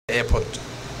airport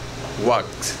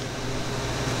worked.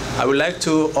 I would like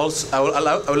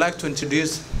to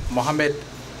introduce Mohammed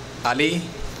Ali,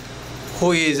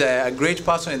 who is a great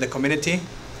person in the community.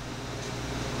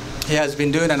 He has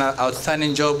been doing an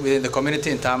outstanding job within the community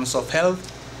in terms of health,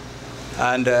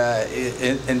 and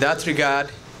in that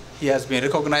regard, he has been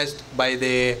recognized by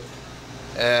the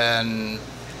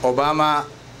Obama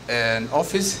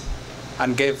office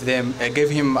and gave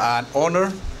him an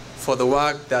honor for the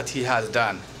work that he has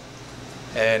done.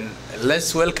 And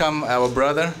let's welcome our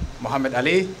brother Mohammed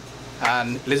Ali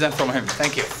and listen from him.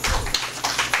 Thank you.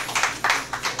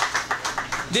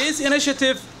 This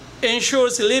initiative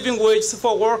ensures living wages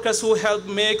for workers who help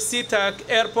make SeaTac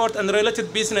airport and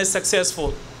related business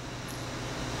successful.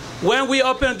 When we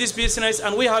opened this business,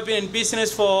 and we have been in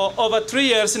business for over 3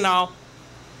 years now,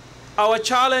 our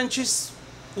challenges,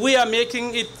 we are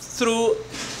making it through,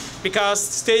 because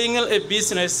staying in a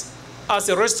business as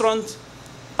a restaurant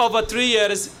over 3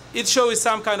 years, it shows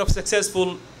some kind of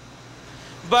successful.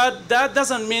 But that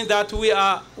doesn't mean that we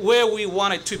are where we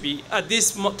want it to be at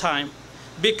this time.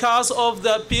 Because of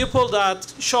the people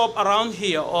that shop around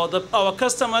here, or our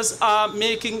customers are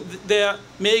making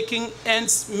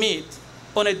ends meet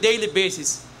on a daily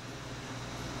basis.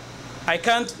 I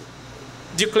can't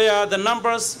declare the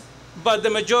numbers, but the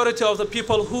majority of the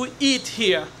people who eat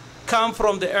here come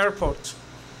from the airport,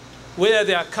 whether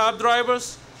they are cab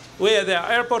drivers, whether they are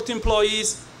airport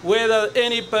employees, whether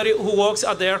anybody who works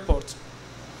at the airport.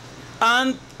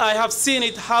 And I have seen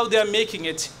it, how they are making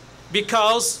it,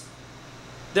 because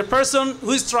the person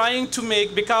who is trying to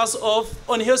make, because of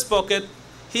on his pocket,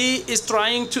 he is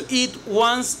trying to eat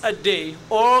once a day,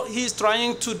 or he's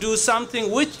trying to do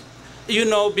something which, you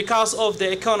know, because of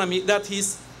the economy that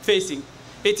he's facing.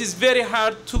 It is very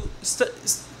hard to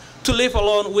live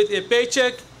alone with a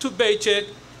paycheck to paycheck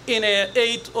in a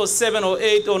 $8 or $7 or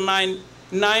 $8 or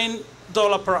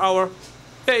 $9 per hour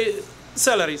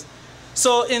salaries.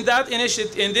 So in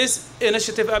this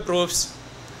initiative approves,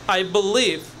 I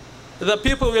believe the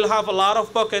people will have a lot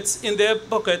of pockets in their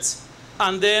pockets,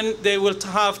 and then they will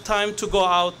have time to go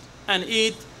out and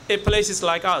eat at places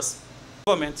like us.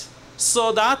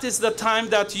 So that is the time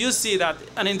that you see that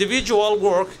an individual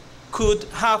work could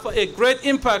have a great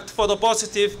impact for the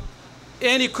positive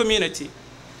any community.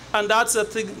 And that's the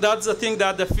thing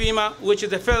that the FEMA, which is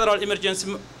the Federal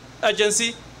Emergency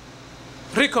Agency,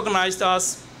 recognized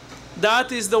us.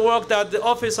 That is the work that the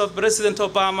Office of President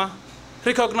Obama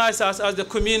recognized us as the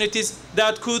communities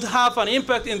that could have an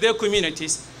impact in their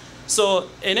communities. So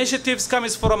initiatives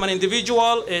comes from an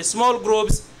individual, small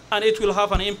groups, and it will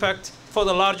have an impact for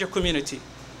the larger community.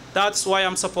 That's why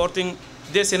I'm supporting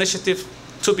this initiative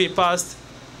to be passed.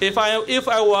 If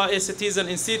I were a citizen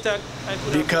in SeaTac, I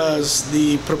could. Because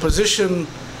the proposition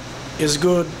is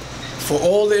good for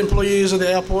all the employees of the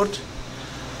airport,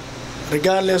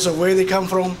 regardless of where they come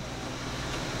from,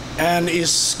 and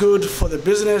it's good for the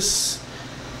business,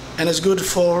 and it's good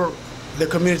for the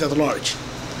community at large.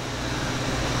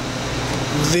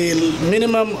 The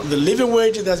living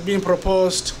wage that's being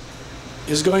proposed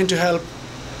is going to help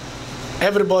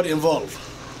everybody involved.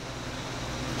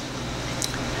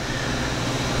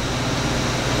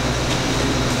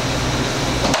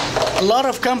 A lot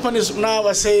of companies now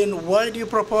are saying, why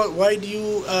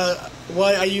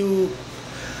are you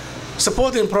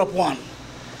supporting Prop 1?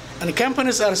 And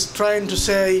companies are trying to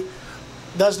say,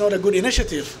 that's not a good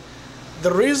initiative.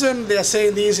 The reason they are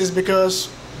saying this is because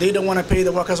they don't want to pay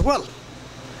the workers well.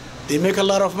 They make a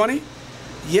lot of money,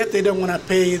 yet they don't want to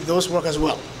pay those workers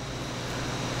well.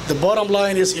 The bottom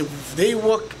line is, if they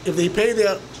pay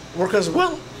their workers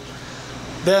well,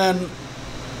 then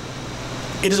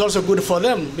it is also good for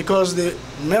them, because the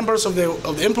members of the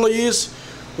employees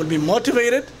will be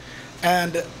motivated,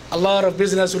 and a lot of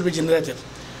business will be generated.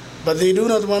 But they do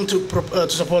not want to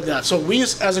support that. So we,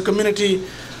 as a community,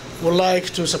 would like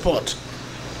to support.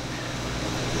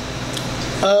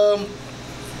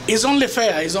 It's only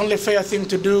fair. It's only fair thing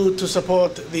to do to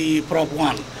support the Prop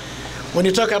 1. When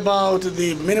you talk about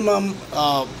the minimum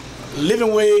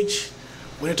living wage,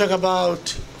 when you talk about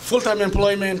full-time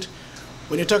employment,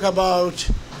 when you talk about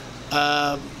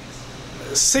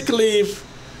sick leave,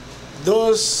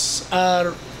 those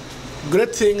are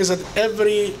great things that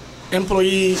every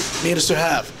employee needs to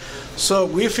have. So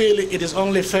we feel it is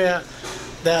only fair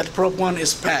that Prop 1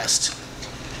 is passed.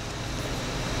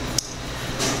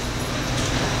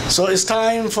 So it's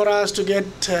time for us to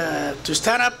to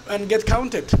stand up and get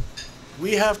counted.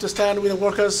 We have to stand with the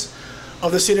workers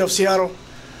of the city of Seattle,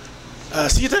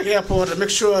 SeaTac Airport, and make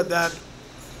sure that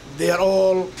they are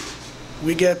all,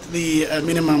 we get the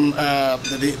minimum,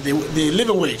 the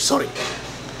living wage, sorry.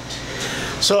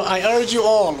 So I urge you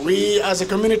all, we as a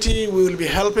community, we will be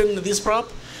helping this prop.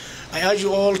 I urge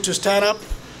you all to stand up,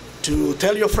 to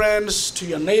tell your friends, to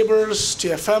your neighbors, to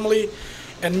your family,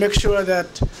 and make sure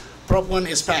that Prop 1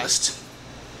 is passed.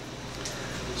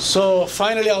 So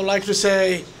finally, I would like to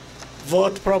say,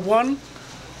 vote Prop 1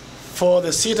 for the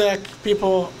SeaTac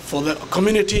people, for the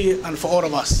community, and for all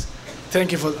of us.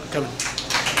 Thank you for coming.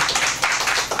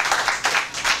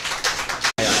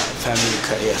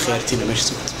 Familka iyo khayrtina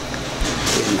meesha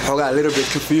xogaa a little bit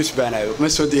confused baanayo ma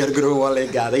soo diyaar garoon waa la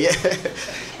gaaday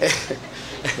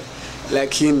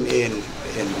laakiin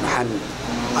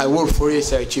I work for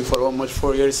SeaTac for almost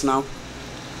 4 years now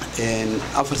and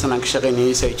after sana ka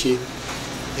shaqeynayay SeaTac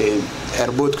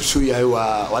airport ku soo yahay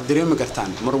waa dareemi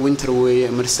kartaan mar winter weeye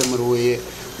mar summer weeye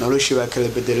noloshii baa kala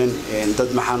bedelan dad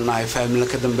maxaan nahay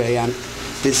Familka ka dambeeyaan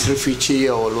dad refugee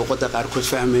oo luqadda qaar ku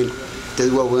fahmeen dad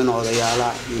waaweyn oo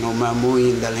odayaala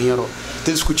maamooyin dhalinyaro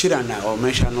dad isku jiraan oo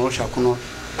meesha nolosha ku nool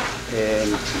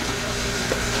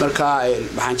marka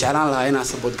waxaan jeclaan lahaa inaad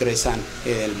support gareysaan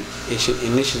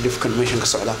initiative convention ka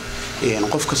socda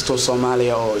qof kastoo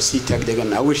Soomaaliya oo SeaTac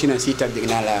degan awishina SeaTac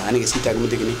degnaa la aniga SeaTac ma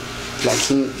degni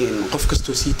laakiin qof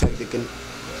kastoo SeaTac degan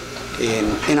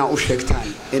ina u sheegtaan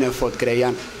ina vote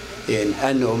gareeyaan. I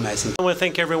want to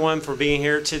thank everyone for being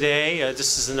here today.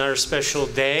 This is another special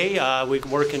day. We're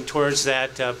working towards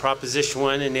that Proposition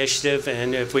 1 initiative,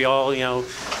 and if we all,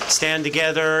 stand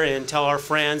together and tell our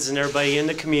friends and everybody in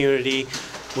the community,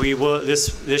 we will.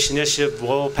 This initiative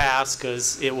will pass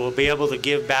because it will be able to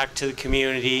give back to the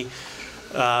community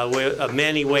with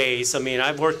many ways. I mean,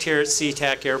 I've worked here at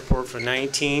SeaTac Airport for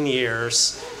 19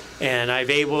 years. And I've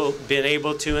been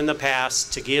able to in the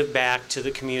past to give back to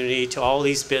the community, to all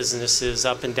these businesses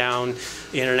up and down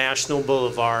International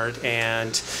Boulevard,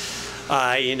 and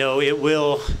it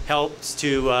will help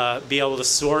to be able to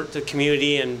support the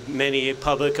community in many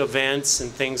public events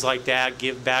and things like that.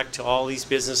 Give back to all these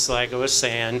businesses, like I was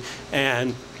saying,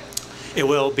 and it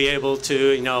will be able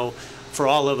to, for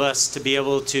all of us to be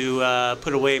able to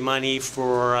put away money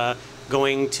for.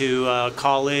 Going to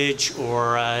college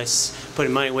or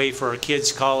putting money away for our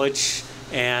kids' college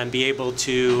and be able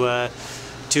to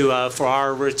for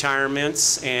our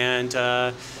retirements. And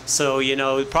so,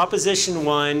 Proposition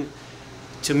 1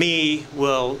 to me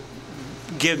will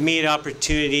give me an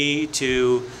opportunity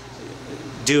to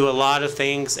do a lot of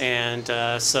things. And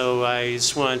so I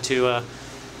just want to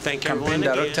thank everyone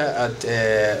again. Campaign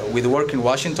director with work in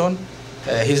Washington.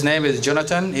 His name is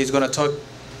Jonathan. He's going to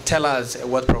tell us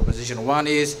what Proposition 1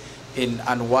 is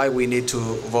and why we need to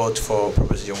vote for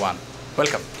Proposition 1.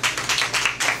 Welcome.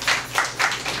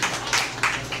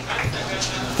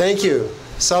 Thank you.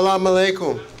 Salam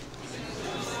alaikum.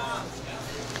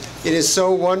 It is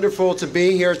so wonderful to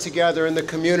be here together in the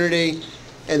community,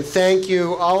 and thank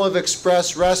you all of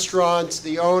Express Restaurants,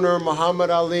 the owner, Muhammad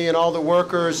Ali, and all the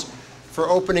workers for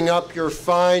opening up your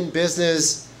fine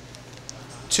business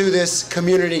to this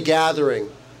community gathering.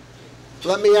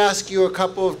 Let me ask you a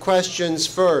couple of questions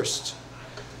first.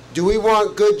 Do we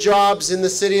want good jobs in the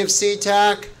city of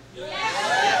SeaTac?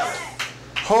 Yes!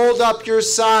 Hold up your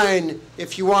sign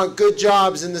if you want good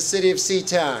jobs in the city of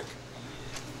SeaTac.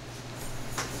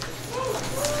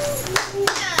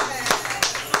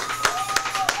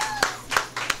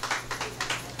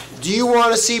 Do you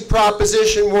want to see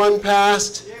Proposition 1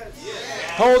 passed? Yes.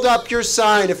 Hold up your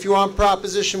sign if you want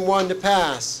Proposition 1 to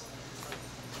pass.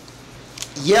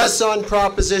 Yes on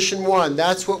Proposition 1.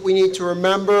 That's what we need to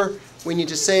remember. We need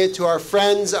to say it to our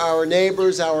friends, our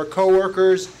neighbors, our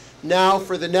coworkers now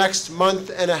for the next month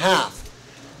and a half.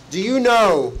 Do you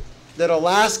know that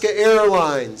Alaska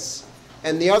Airlines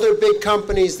and the other big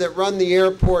companies that run the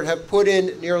airport have put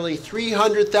in nearly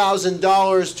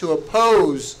 $300,000 to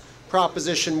oppose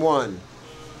Proposition 1?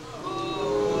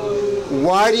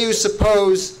 Why do you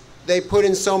suppose they put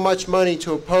in so much money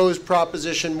to oppose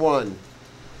Proposition 1?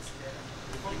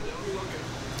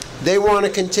 They want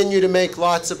to continue to make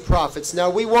lots of profits. Now,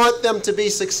 we want them to be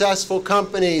successful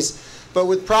companies, but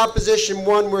with Proposition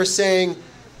 1, we're saying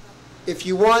if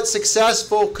you want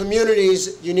successful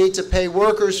communities, you need to pay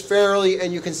workers fairly,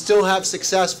 and you can still have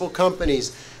successful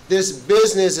companies. This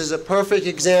business is a perfect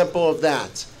example of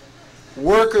that.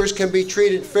 Workers can be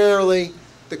treated fairly.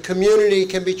 The community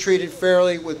can be treated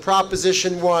fairly. With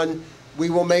Proposition 1, we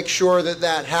will make sure that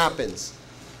that happens.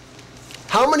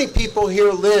 How many people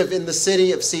here live in the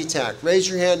city of SeaTac? Raise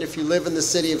your hand if you live in the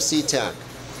city of SeaTac.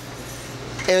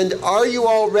 And are you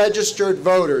all registered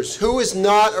voters? Who is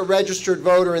not a registered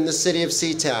voter in the city of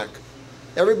SeaTac?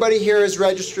 Everybody here is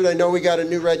registered. I know we got a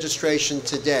new registration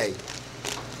today.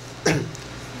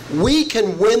 We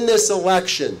can win this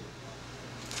election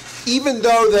even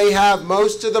though they have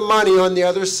most of the money on the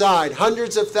other side,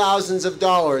 hundreds of thousands of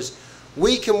dollars,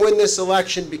 we can win this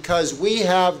election because we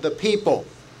have the people,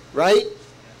 right?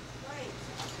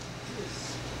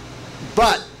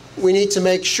 But we need to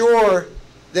make sure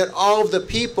that all of the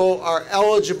people are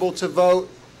eligible to vote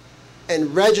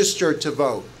and registered to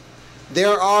vote.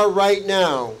 There are right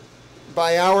now,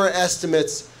 by our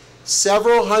estimates,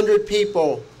 several hundred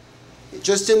people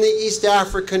just in the East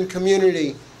African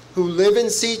community who live in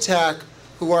SeaTac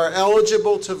who are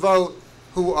eligible to vote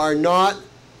who are not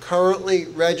currently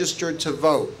registered to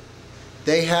vote.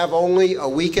 They have only a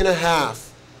week and a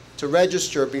half to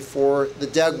register before the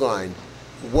deadline.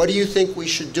 What do you think we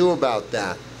should do about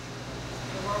that?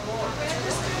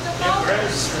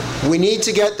 We need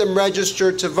to get them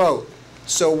registered to vote.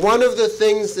 So one of the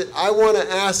things that I want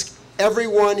to ask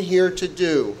everyone here to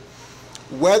do,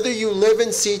 whether you live in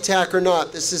SeaTac or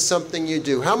not, this is something you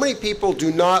do. How many people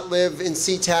do not live in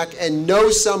SeaTac and know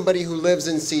somebody who lives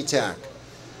in SeaTac?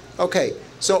 Okay,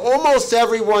 so almost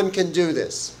everyone can do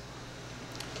this.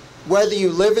 Whether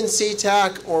you live in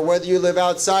SeaTac or whether you live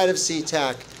outside of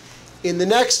SeaTac, in the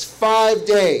next 5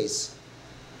 days,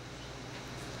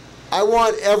 I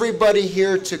want everybody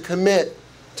here to commit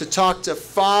to talk to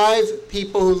 5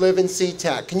 people who live in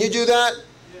SeaTac. Can you do that?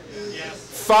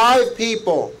 Yes. 5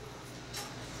 people.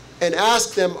 And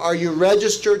ask them, are you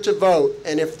registered to vote?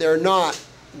 And if they're not,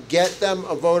 get them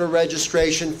a voter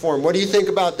registration form. What do you think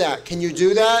about that? Can you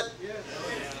do that? Yes.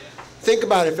 Think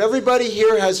about it. If everybody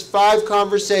here has 5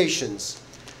 conversations,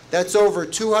 that's over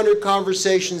 200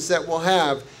 conversations that we'll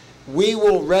have. We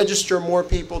will register more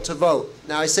people to vote.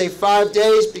 Now I say 5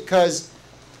 days because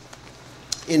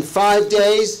in 5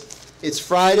 days, it's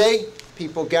Friday.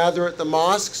 People gather at the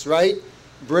mosques, right?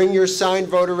 Bring your signed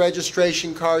voter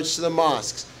registration cards to the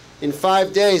mosques. In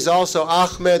 5 days also,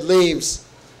 Ahmed leaves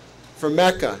for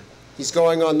Mecca. He's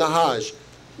going on the Hajj.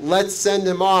 Let's send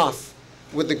him off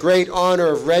with the great honor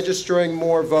of registering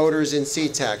more voters in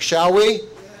SeaTac, shall we?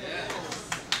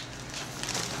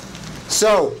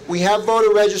 So, we have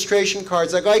voter registration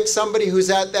cards. I'd like somebody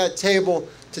who's at that table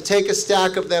to take a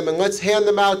stack of them and let's hand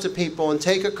them out to people and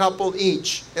take a couple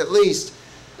each, at least.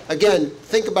 Again,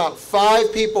 think about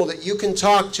 5 people that you can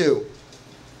talk to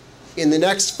in the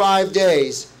next 5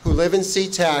 days who live in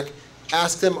SeaTac.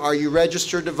 Ask them, are you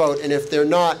registered to vote? And if they're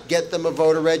not, get them a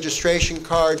voter registration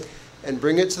card and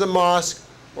bring it to the mosque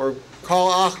or call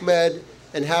Ahmed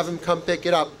and have him come pick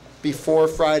it up before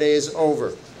Friday is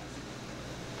over.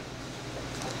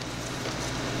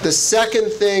 The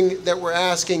second thing that we're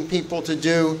asking people to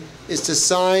do is to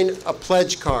sign a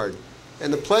pledge card.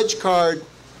 And the pledge card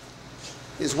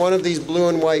is one of these blue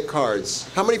and white cards.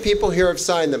 How many people here have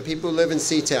signed them? People who live in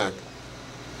SeaTac.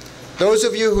 Those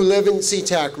of you who live in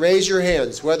SeaTac, raise your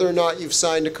hands whether or not you've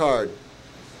signed a card.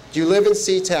 Do you live in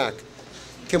SeaTac?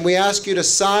 Can we ask you to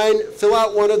sign, fill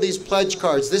out one of these pledge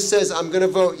cards. This says, I'm going to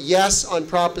vote yes on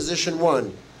Proposition 1.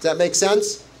 Does that make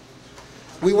sense?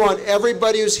 We want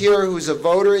everybody who's here who's a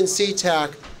voter in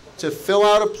SeaTac to fill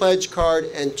out a pledge card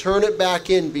and turn it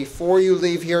back in before you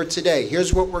leave here today.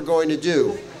 Here's what we're going to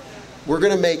do. We're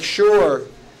going to make sure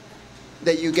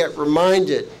that you get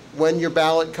reminded when your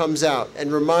ballot comes out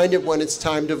and reminded when it's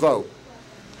time to vote.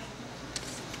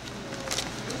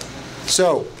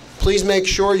 So, please make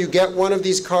sure you get one of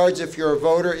these cards if you're a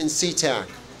voter in SeaTac,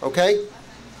 okay?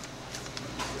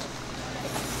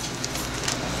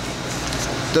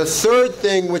 The third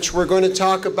thing, which we're going to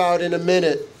talk about in a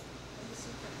minute,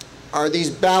 are these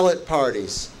ballot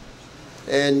parties.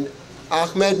 And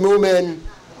Ahmed Moomen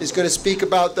is going to speak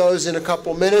about those in a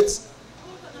couple minutes.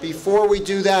 Before we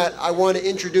do that, I want to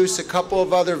introduce a couple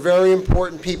of other very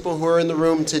important people who are in the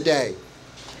room today.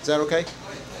 Is that okay?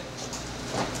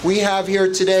 We have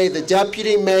here today the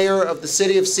Deputy Mayor of the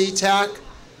City of SeaTac,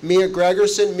 Mia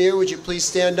Gregerson. Mia, would you please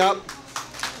stand up?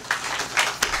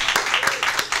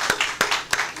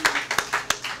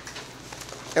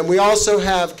 And we also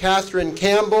have Catherine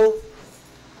Campbell.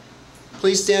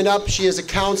 Please stand up. She is a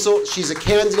council. She's a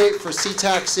candidate for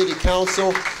SeaTac City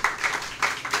Council.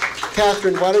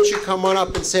 Catherine, why don't you come on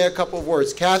up and say a couple of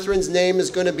words. Catherine's name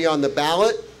is going to be on the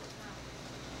ballot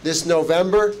this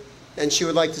November, and she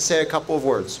would like to say a couple of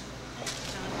words.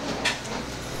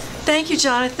 Thank you,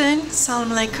 Jonathan.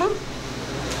 Assalamu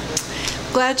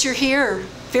alaikum. Glad you're here.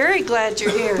 Very glad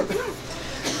you're here.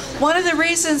 One of the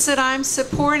reasons that I'm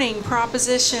supporting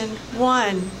Proposition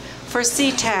 1 for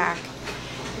SeaTac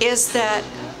is that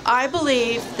I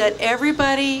believe that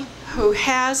everybody who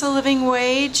has a living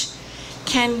wage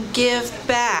can give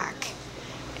back.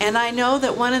 And I know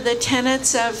that one of the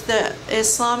tenets of the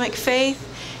Islamic faith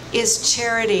is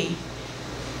charity.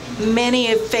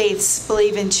 Many of faiths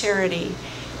believe in charity.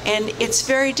 And it's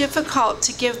very difficult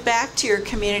to give back to your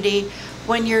community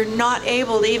when you're not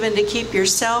able even to keep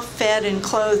yourself fed and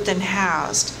clothed and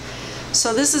housed.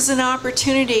 So this is an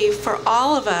opportunity for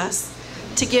all of us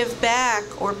to give back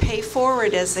or pay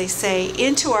forward, as they say,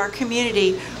 into our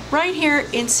community right here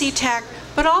in SeaTac,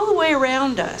 but all the way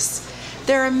around us.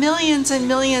 There are millions and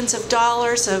millions of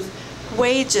dollars of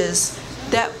wages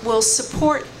that will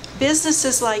support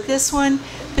businesses like this one,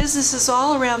 businesses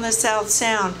all around the South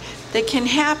Sound, that can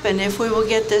happen if we will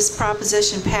get this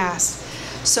proposition passed.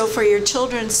 So for your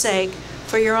children's sake,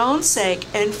 for your own sake,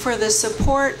 and for the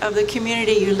support of the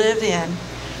community you live in,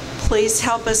 please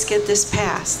help us get this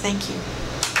passed. Thank you.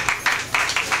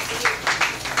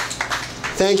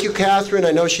 Thank you, Catherine.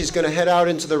 I know she's going to head out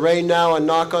into the rain now and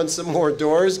knock on some more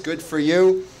doors. Good for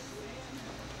you.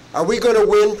 Are we going to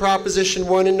win Proposition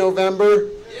 1 in November?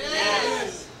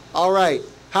 Yes. All right.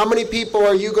 How many people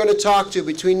are you going to talk to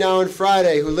between now and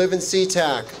Friday who live in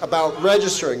SeaTac about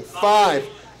registering? 5.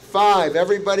 5.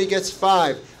 Everybody gets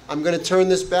 5. I'm going to turn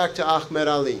this back to Ahmed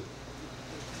Ali.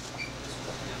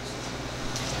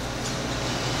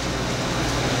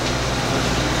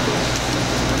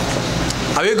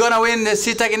 Are we going to win the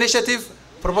SeaTac initiative,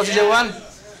 Proposition 1?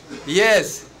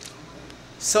 Yes.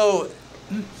 So,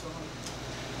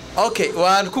 okay,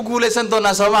 waan ku guuleysan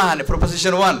doonaa Soomahan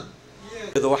Proposition 1.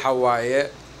 waxa waaye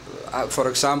for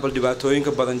example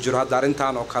dhibaatooyinka badan jiro hadda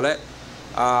arintan oo kale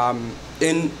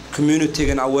in community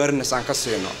and awareness aan ka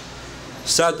siino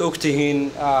saad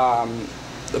ogtihiin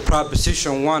the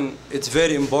Proposition 1 it's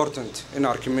very important in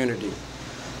our community,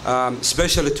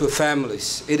 especially to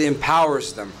families. It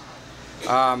empowers them.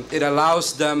 It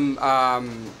allows them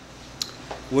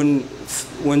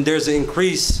when there's an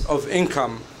increase of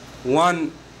income,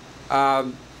 one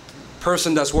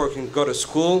person that's working go to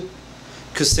school,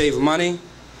 could save money.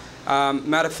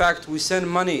 Matter of fact, we send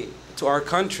money to our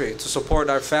country to support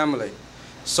our family.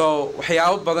 So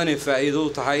waxyaabo badan ay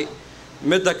faa'iido tahay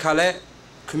midda kale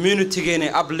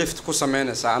community-geena uplift ku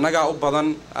sameynaysa anaga u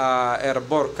badan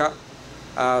airportka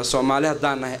Somali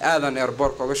haddaan nahay aadan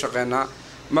airportka uga shaqeynaa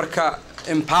marka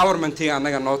empowerment-iga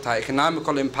anaga noo tahay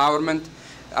economical empowerment,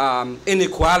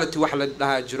 inequality wax la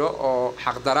dhahaa jiro oo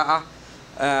xaqdara ah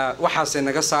waxaasay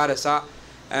naga saaraysaa.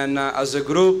 And as a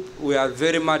group, we are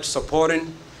very much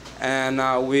supporting, and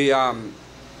we're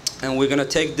going to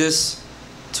take this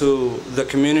to the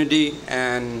community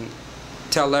and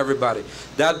tell everybody.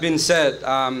 That being said,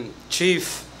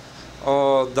 Chief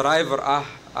or driver,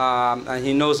 and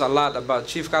he knows a lot about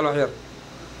Chief Kalo here.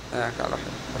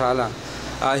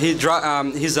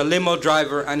 He's a limo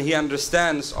driver, and he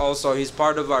understands also. He's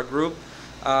part of our group.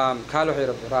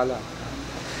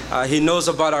 He knows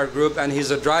about our group, and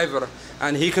he's a driver.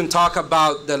 And he can talk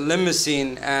about the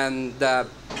limousine and the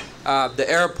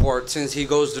airport since he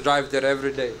goes to drive there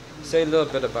every day. Say a little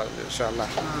bit about it, inshallah.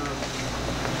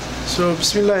 So,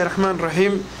 Bismillahir Rahmanir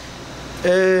Rahim.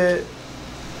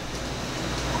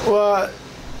 Wa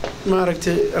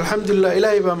maaragtay alxamdulillah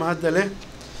ilaahay baa mahad leh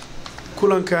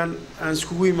kulankan aan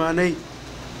iskugu imaanay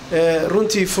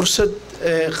runtii fursad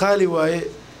qaali waaye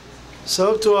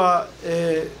sababtoo ah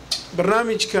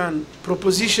barnaamijkan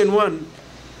Proposition 1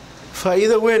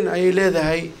 faa'iido weyn ay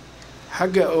leedahay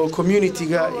xagga oo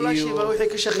community-ga iyo wixii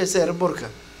ka shaqeysay airportka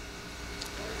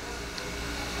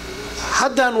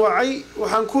haddaan wacay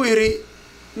waxaan ku iri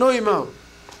noo imaaw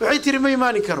waxay tiri ma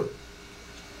imaani karo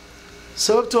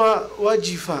sababtoo ah waa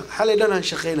jiifa xalay dhan aan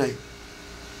shaqeynayo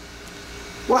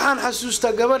waxaan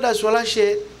xasuustaa gabadhaas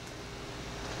walaashee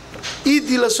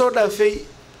iidii la soo dhaafay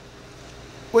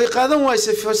way qaadan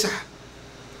waysay fasax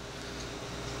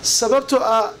sababtoo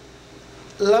ah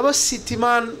laba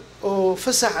sitimaan oo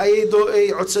fasax ay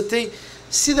codsatay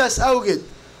sidaas awgeed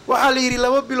waxaa la yiri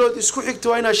 2 bilood isku xigto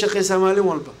waa inaad shaqeysaa maalin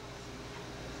walba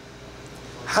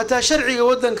xataa sharciga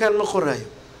wadankan ma qorayo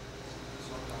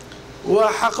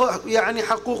waa yani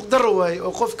xaquuq daro waay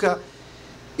oo qofka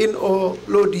in oo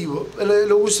loo dhiibo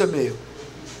lagu sameeyo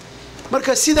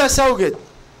marka sidaas awgeed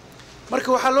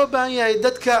marka waxaa loo baahan yahay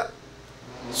dadka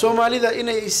Somalida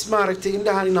inay maaragtay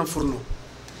indhahan inaan furno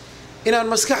inaan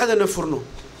maskaxdana furno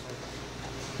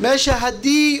meesha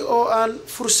haddii oo aan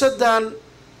fursadan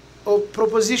oo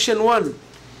Proposition 1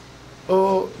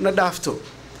 oo na dhaafto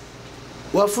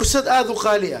waa fursad aad u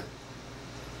qaali ah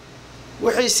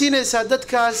waxay siinaysaa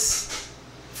dadkaas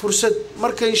fursad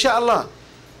marka insha Allah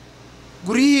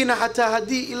guriyihiina xataa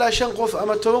haddii ilaa 5 qof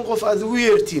ama 10 qof aad ugu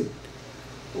yeertiin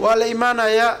waa la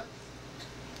imaanayaa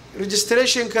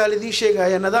registration-ka lidin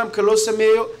sheegaya nidaamka loo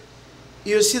sameeyo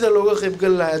iyo sida looga qayb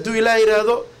gal lahaa hadduu ilaahay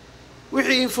yiraahdo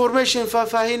wixii information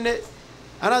faahfaahin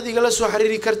anaad igala soo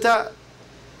xiriiri kartaa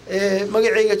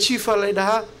magacayga chief la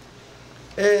dhahaa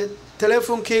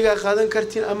teleefonkeyga qaadan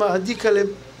kartiin ama haddii kale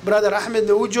brother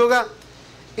Axmedna uu jooga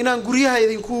inaan guryaha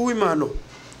idinku imaano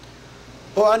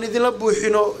oo aan idinla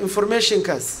buuxino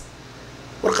informationkaas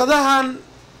warqadahan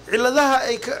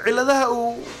ciladaha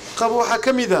uu qabo waxa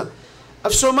kamida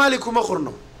af Soomaali kuma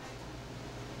qorno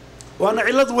waana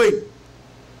cilad weyn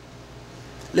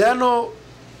لأنه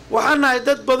waxaan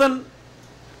dad badan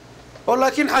oo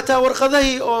laakiin xataa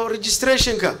warqadahi oo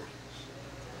registration ka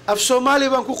af Soomaali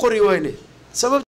baan ku qori wayne sabab